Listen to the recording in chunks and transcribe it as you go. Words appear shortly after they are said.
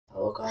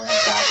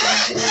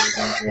today we're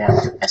going to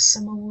react to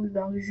SML Movie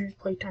Values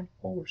Playtime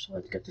 4. So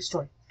let's get this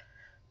started.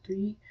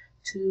 3,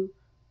 2,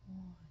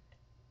 1,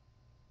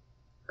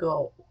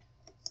 go.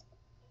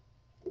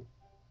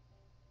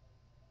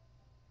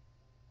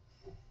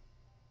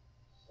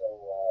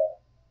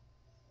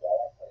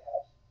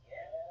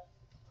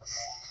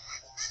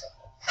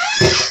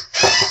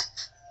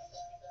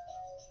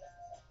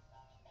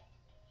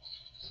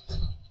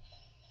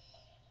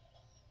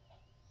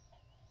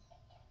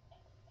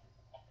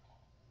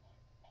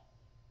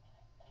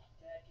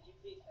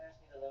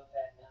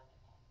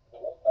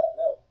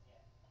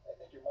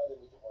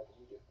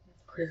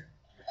 Clear.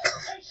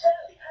 Hey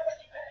Sally, how about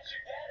you pass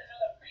your dad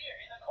another beer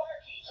in the car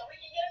key so we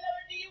can get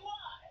another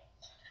DUI?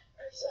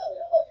 Hey Sally,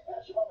 how about you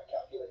pass your mom a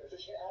calculator so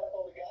she can add up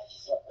all the guys she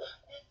slept with?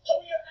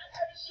 Junior, I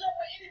haven't slept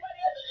with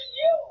anybody other than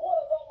you.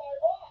 What about my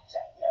boss?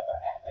 That never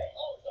happened.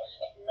 Oh, so you're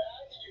not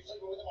mad that you're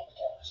sleeping with him on the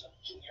couch?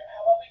 Junior,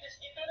 how about we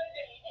just get through the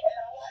day and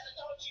I won't have to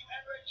talk to you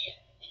ever again?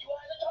 And you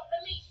won't have to talk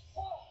to me.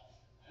 Why?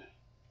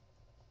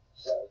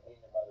 Sally, me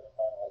and your mother are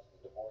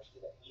finalizing the divorce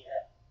today.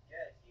 Yeah,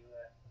 good. You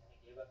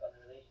gave up on the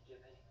relationship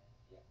anyway.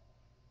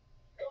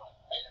 God,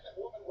 ain't that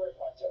woman worth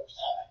my toast?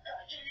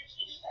 God, you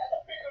just had to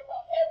figure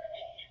about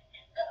everything.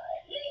 God,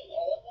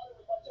 all I wanted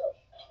was my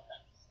toast.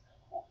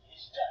 Oh,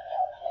 it's done.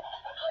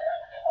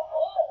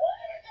 Oh,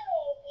 way to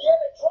go. Yeah,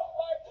 to drop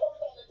my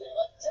toast on the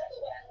table. That's exactly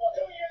what I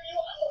wanted. You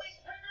always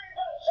figuring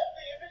about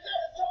something. If it's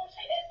not a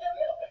toast, it's the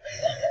milk. If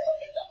it's not the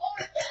milk, it's the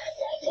orange.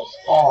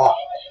 Aw.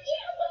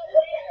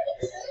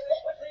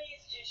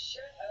 Please just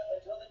shut up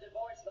until the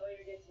divorce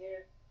lawyer gets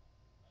here.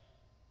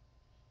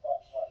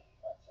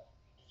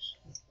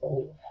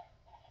 Oh,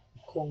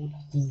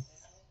 Cody.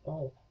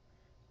 Oh,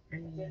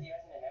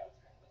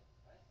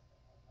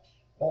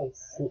 oh,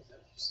 shoot.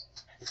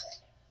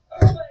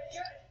 Oh my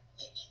God!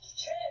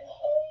 Ken!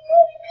 Oh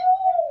my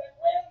God!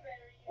 We'll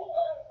marry you.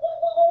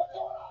 What's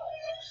going on?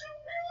 You're so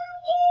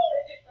beautiful!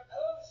 I just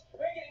proposed.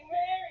 We're getting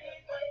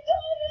married. My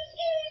daughter's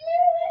getting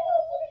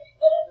married.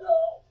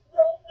 No.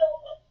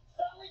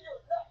 Sally,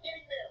 you're not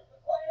getting married.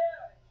 Why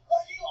not?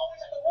 Why do you always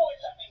have to ruin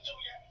something,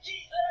 Julia?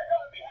 Geez, let her go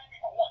and be happy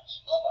for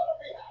once. I'll let her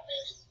be happy.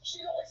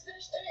 She's only 16.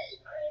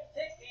 I am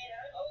 16 and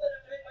I'm old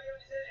enough to make my own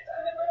decisions.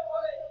 I'm a real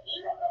woman.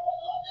 You don't know what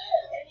love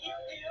is. And you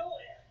do.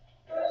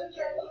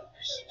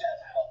 She does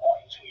have a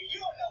point, Julia.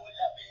 You don't know what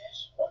love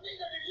is. Well,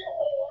 neither do you,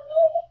 whore.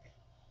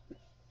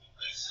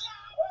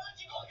 Stop! Why don't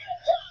you go get a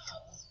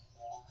job?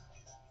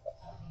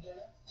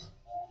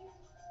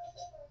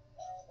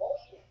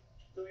 Okay,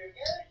 so we're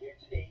gathered here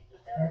today to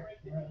celebrate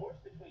the divorce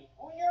between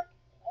Junior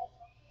and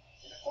Jose.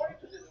 And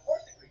according to the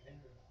divorce agreement,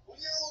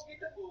 Junior will get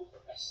the booze,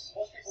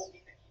 Jose will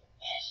get the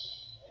kid.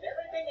 And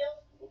everything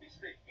else will be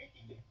split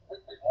 50-50.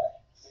 Wait,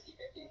 what?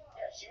 50-50?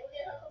 Yeah, she will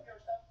get half of your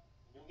stuff,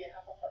 and you'll get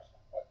half of her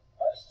stuff. What?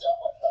 Her stuff?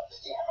 What stuff did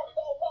she have? It's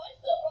all my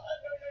stuff.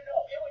 No.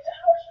 It was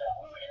our stuff.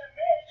 We were in a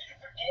marriage. Did you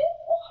forget?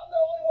 Well, I'm the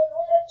only one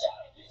who had a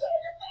child. You sat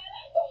on your fat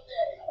ass all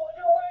day. Well,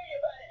 don't worry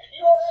about it.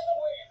 You don't have to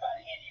worry about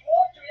it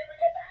anymore, Julia,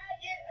 because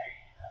I get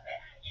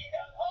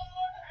the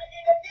hard, I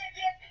get the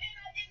digits, and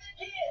I get the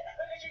kid.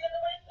 Because you're going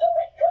to win the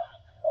red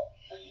drop. Oh,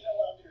 so you know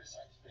what? I'm going to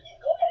sign this paper. You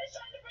go ahead and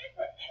sign the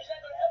paper. It's not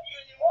going to help you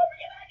anymore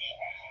because I get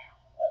half.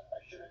 I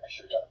should have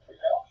got a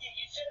prenup. Oh, yeah,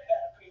 you should have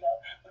got a prenup.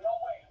 But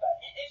don't worry about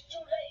it. It's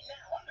too late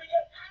now because I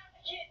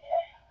get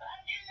half.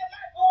 I'm getting the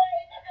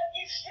microwave. I'm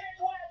getting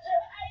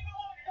dishwasher. I even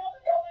want to go to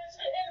the colors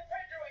in the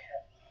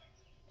refrigerator.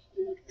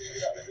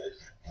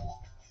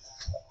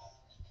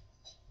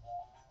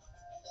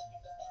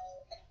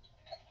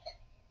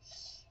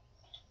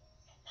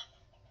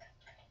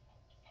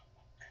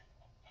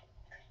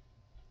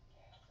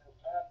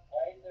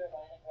 Why is there a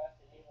line across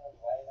the table and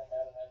why am I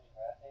not allowed to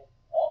cross it?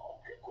 Oh,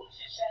 good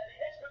question, Sally.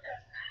 That's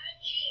because I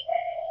get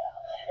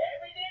half.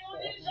 Everything on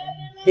this side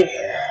of the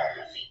Yeah.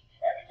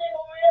 everything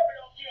over here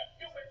belongs to your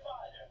stupid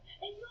father.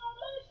 And you're on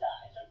my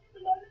side, so you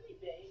belong to me,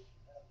 babe.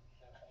 So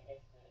I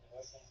guess the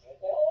divorce went good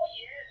then? Oh,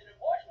 yeah, the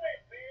divorce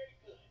went very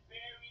good.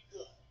 Very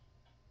good.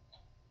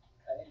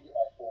 I need to get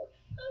my fork.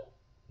 Oh,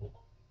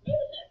 get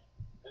it then.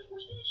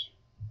 What's the issue?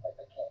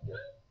 I can't get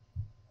it.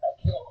 I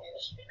can't get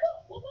it. Speak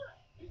up. Well, why?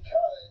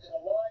 Because there's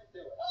a line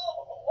through it.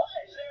 Oh, why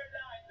is there a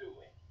line through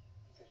it?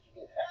 Because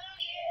you get half.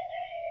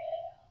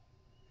 Yeah.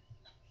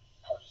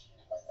 I'll just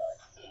use my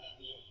knife.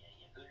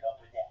 Yeah. Good luck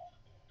with that.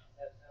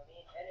 So me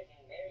and Ken are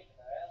getting married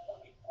tomorrow.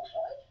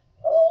 What?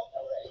 Oh,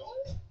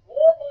 great.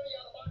 More money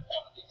out of my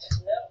pocket.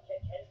 No,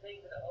 Ken's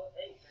paying for the whole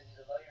thing because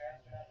he's a lawyer,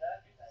 astronaut,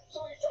 doctor type.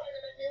 So he's trying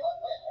to make me look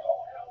bad.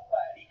 Oh,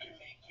 nobody can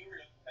make you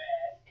look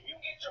bad. You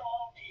get your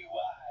own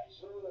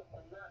DUIs. Well,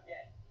 not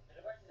yet. The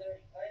divorce is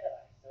already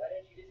finalized, so why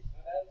don't you just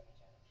move out from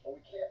each other? Well,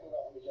 we can't move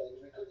out from each other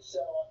because we couldn't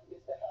sell off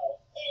against the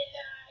house. And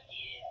I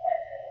get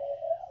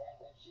half.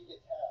 And she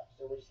gets half,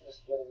 so we're just going to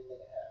split everything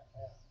in half.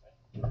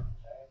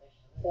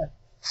 What?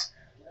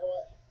 You know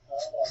what? I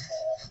lost my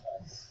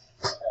appetite.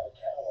 I got a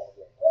cow all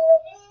day.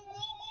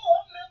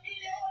 I'm milking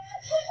your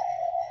ass for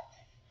half.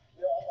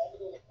 You know, I'm going to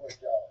go look for a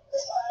job.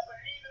 I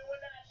believe it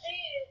when I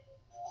see it.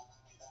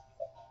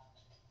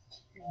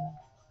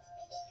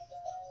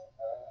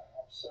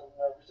 I'm so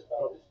nervous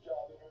about this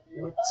job interview.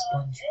 What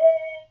sponge?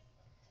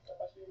 That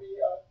must be me.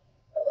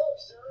 Hello,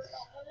 sir.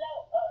 Oh, hello.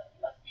 You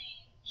must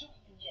be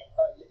Junior. Yes,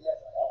 I'm Junior.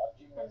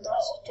 And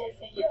that's the total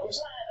focus.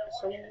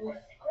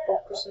 Someone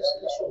focuses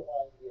the show. No,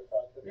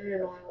 I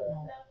don't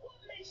know. Now, what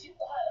makes you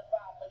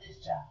qualify for this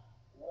job?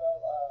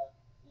 Well,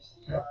 you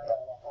see, I'm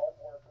a hard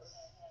worker.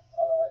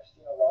 I've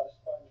seen a lot of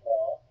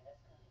SpongeBob.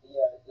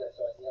 Yeah, so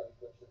I see how he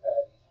flips the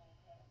patties.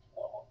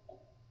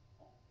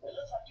 It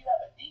looks like you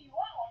have a DUI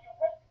on your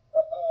record.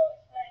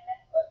 Explain that.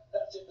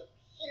 That's just a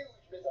huge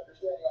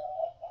misunderstanding.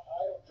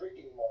 I don't drink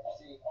anymore, you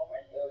see. Oh,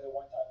 really? It was a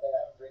one-time thing.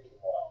 I don't drink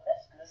anymore. Oh,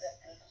 that's good.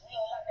 Because we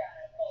don't like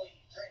our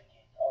employees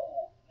drinking.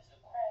 Oh,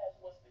 Mr. Krabs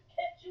wants to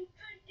catch you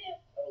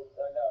drinking. Oh,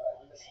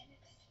 no. Mr.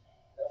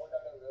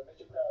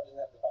 Krabs doesn't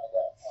have to find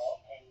out. Oh,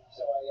 okay.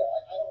 So, I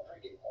don't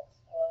drink anymore.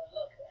 Well,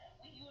 look,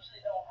 we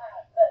usually don't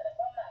hire fellas.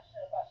 I'm not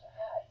sure if I should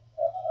hire you.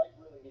 I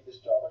really need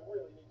this job. You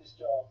really do?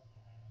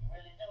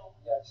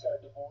 Yeah, I just got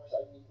a divorce.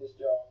 I need this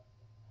job.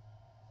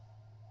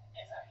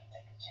 Guess I can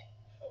take a change.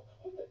 Oh,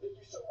 thank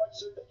you so much,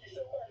 sir. Thank you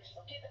so much.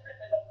 Get the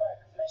flipping on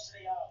burgers. Make sure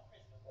they all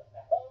crispy.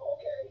 Oh,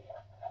 okay.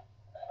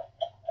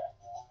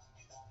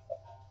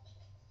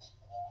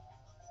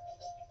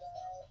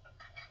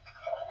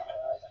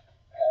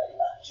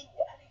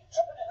 Junior, I need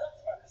triple deluxe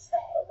burgers.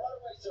 Right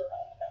away, sir.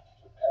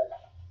 Patty.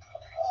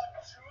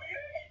 Junior,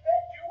 is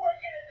that you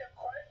working at the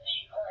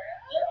Krusty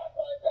Krab? Get off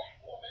my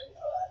back, woman.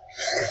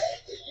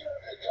 You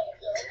have the job,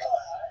 though.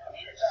 I don't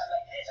need a job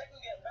like this. I can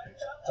get a better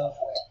job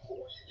elsewhere.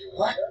 What are you doing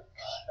What? here?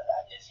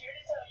 I'm just here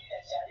to tell you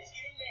that Shadi's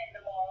getting married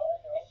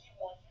tomorrow, and she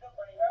wants you to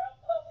bring her a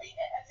puppy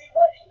as a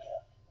wedding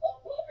gift. A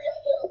puppy? I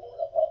can't afford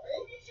a puppy.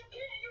 Oh, yes, you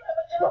can. You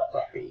have a job What now.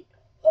 puppy?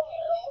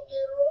 Fine, I'll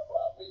get her a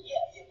puppy.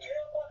 Yeah, you get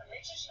her a puppy.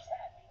 Make sure she's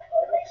happy.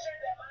 And make sure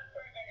that my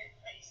burger is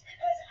faced,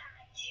 because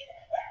I get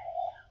back.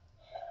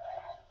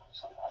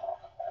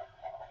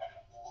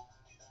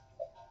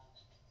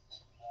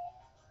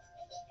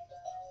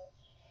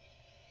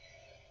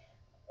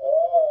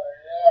 Oh,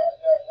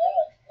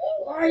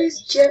 yeah. Why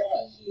is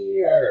Jeffy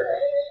here?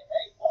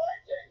 Hey,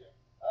 bartender.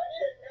 I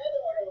need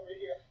another one over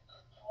here.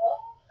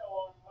 Hold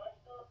on,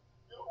 mister.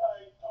 You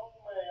ain't told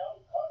me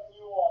I'm cutting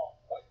you off.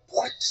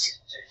 What?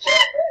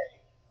 Hey,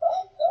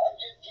 I'm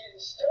just getting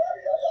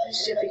started.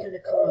 Who's Jeffy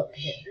gonna come up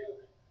here?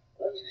 Shoot.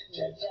 Look at the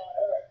tits on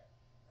her.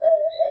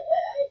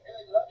 Hey,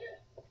 good looking.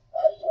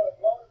 I just want to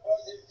motorboat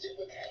this chick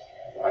with me.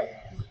 Why?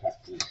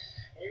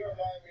 You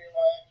remind me of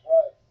my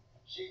ex-wife.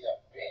 She's a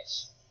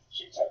bitch.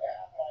 She took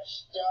half my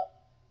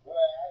stuff. Well,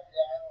 I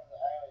don't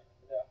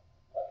know.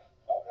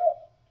 Oh, no.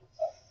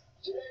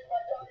 Today's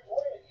my daughter's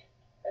wedding,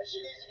 and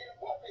she needs to get a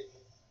puppy.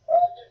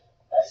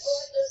 Hey,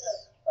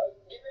 bartender,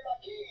 give me my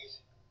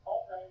keys.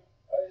 Okay.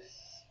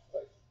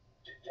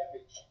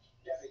 Debbie,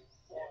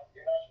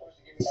 you're not supposed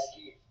to give me my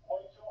keys.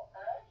 But you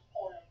asked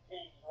for the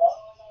keys. Why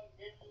am I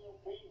giving you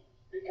keys?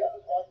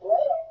 Because my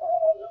brother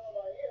was over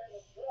my ear in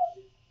the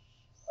truck.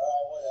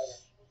 Whatever.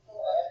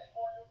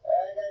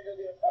 I gotta go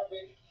get a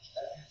puppy.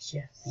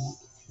 Jeffy.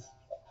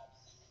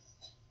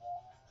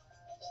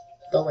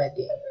 The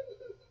wedding. Oh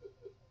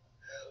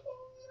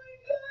my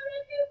God, I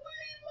can't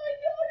believe my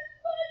daughter's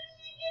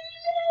finally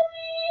getting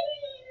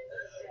married.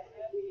 It's the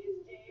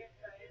happiest day of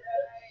my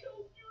life.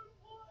 So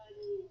beautiful,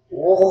 honey.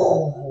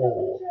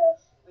 Whoa.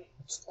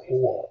 That's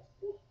cool.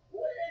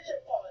 Where is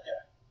your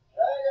father?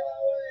 I know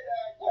where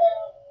that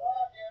girl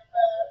fucking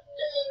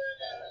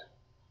bastard.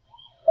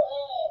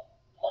 Oh,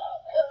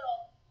 fuck him.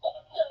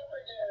 Fuck him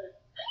again.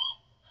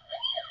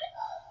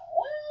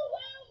 Well.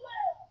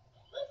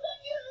 Looks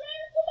like you ran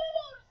into my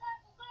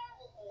motorcycle, sir.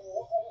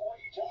 What are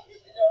you talking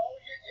about? No,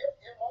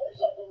 your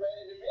motorcycle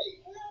ran into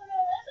me. No,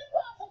 that's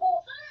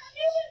impossible, sir. Have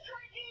you been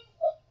drinking?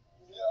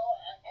 No,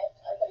 I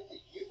think that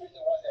you've been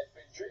the one that's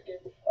been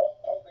drinking.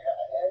 Pumping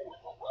out head.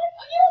 What?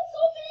 Are you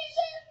insulting me,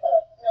 sir?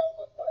 No,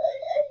 but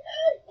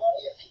hey,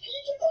 buddy, can you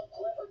take a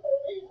Clifford for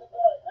me in the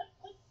back?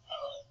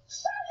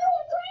 Sir, you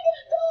were driving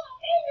a dog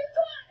and you're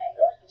driving.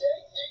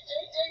 Ding.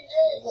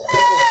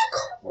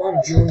 Come on,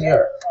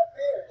 Junior.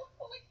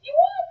 You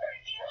are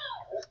drinking,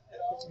 huh?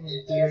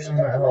 Beers on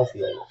the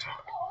healthy all the time.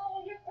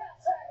 Oh, you're fat,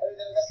 sir.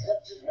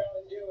 That's just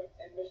Mountain Dew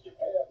and Mr.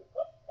 Pibb.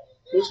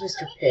 Who's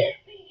Mr. Pibb?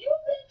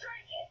 You've been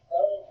drinking.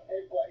 Oh,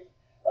 hey, buddy.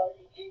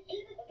 Keep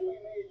it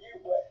between me and you,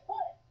 but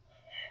what?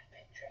 I've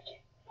been drinking.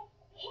 No, it's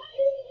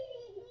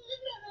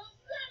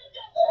not a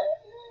joke.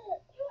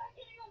 You are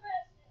getting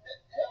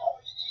arrested. No,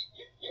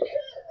 you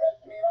can't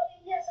arrest me, right?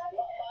 Yes, I can.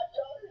 My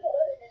daughter's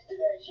wedding is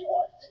today. She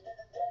wants to do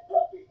the dead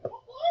puppy.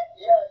 What?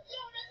 Yeah.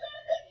 No, that's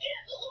not a good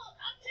gift. Look,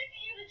 I'm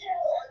taking you to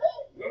jail.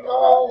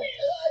 No.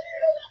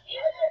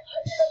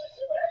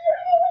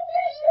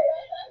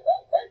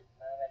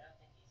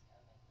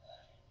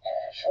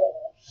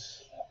 Asshole.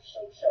 I'm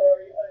so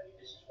sorry, honey.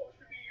 This is supposed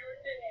to be your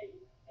day.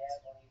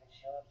 Dad won't even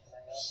show up to my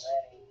own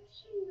wedding. I'm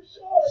so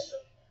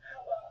sorry.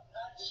 How about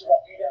I just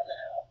walk you down the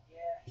aisle?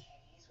 Yeah,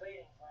 he's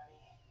waiting for me.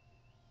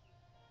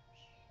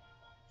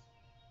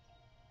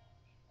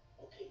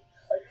 Okay,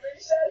 are you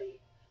ready, Sally?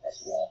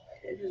 Let's walk.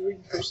 I'm just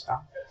waiting for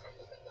stuff.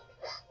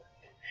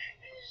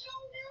 She's so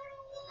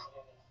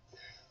beautiful.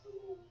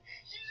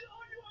 She's so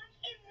orange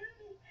skin.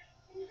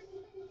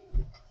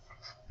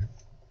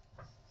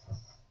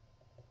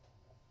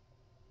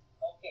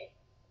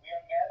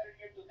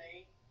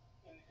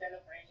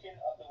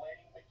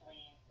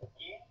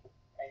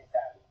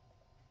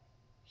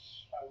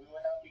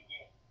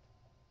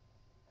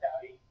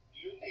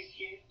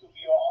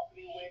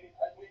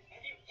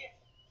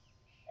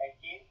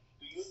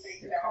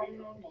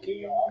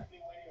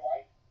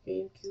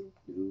 GameCube,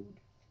 dude,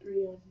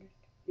 300.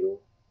 Yo,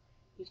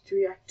 he's to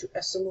react to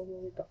SML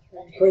Movie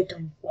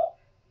Playtime 4.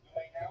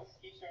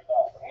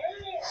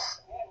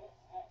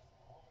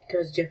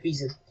 Because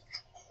Jeffy's in.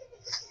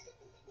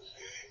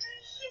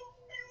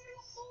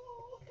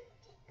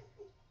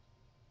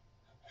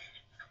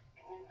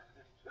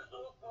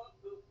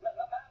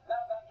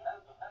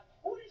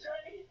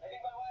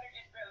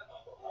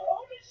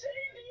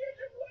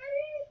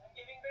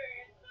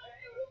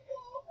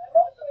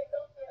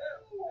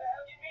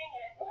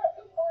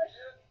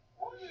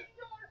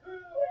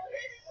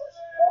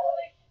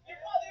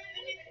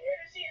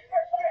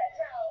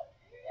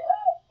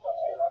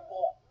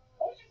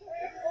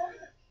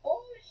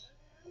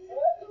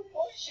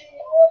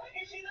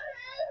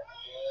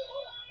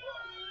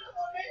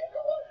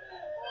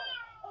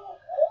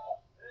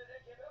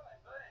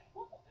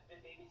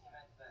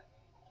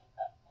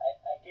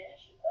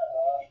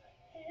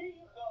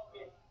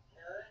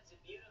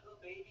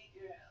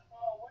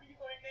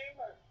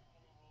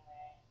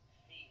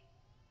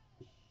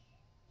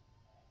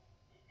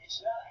 It's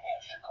not a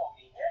hamster,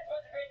 Cody. That's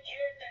what's a good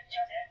kid that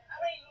just, I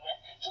mean,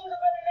 choose a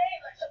better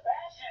name like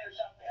Sebastian or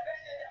something.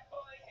 Sebastian's a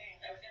boy's name,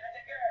 Joseph.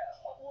 It's a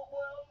girl.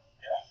 Well,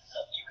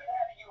 look, you can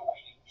have it your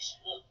way.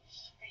 Look,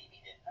 Phoebe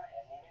didn't. I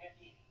am naming her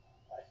Phoebe.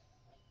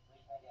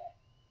 Where's my dad?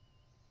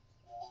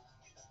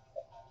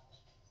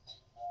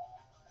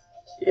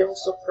 Still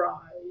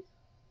surprised.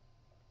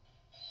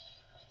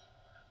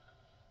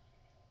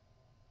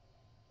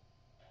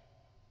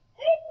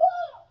 Hey,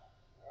 Paul!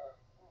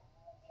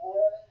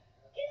 What?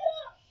 Get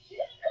up!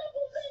 There's a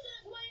couple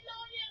visitors waiting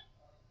on you.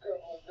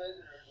 Couple of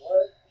visitors,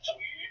 what? So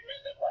you're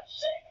nothing but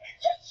sick.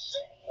 Just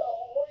sick.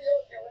 Oh, what are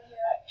you doing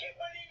here? I can't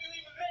believe you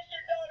even missed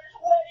your daughter's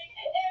wedding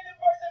and the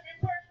birth of your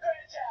first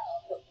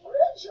grandchild.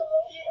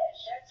 Grandchild? Yes,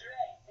 that's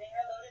right. Say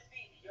hello to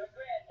Phoebe, your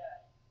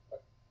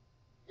granddaughter.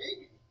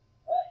 Phoebe?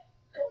 What?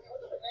 Cody,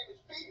 what the name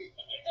is Phoebe?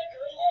 It's a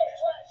good name.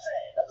 That's what I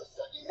said. That's a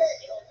sucky name.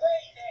 It's a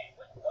great name.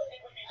 What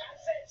name would be? I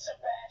said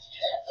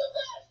Sebastian. Yeah,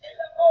 Sebastian. It's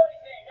a boy's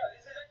name. No,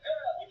 this is a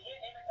girl. You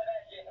can't name it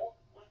Sebastian.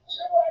 You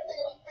know what I think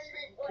about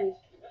Phoebe?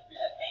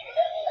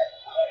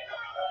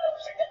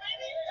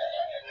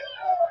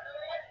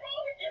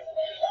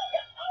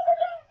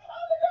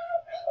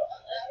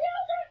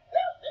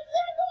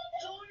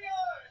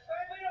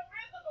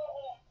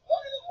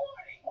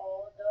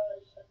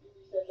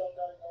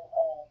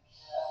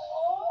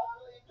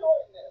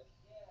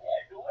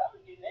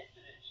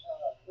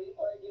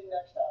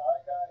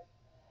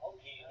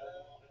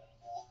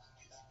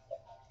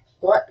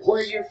 What? What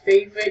was your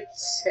favorite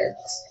set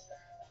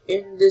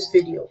in this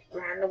video?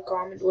 Random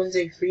comment wins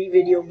a free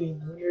video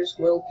game. Winners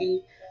will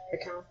be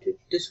accounted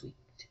this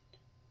week.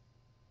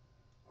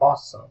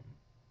 Awesome.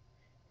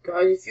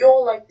 Guys, if you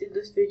all liked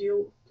this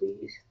video,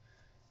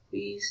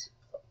 please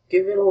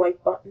give it a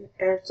like button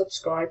and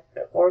subscribe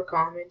or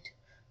comment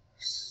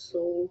so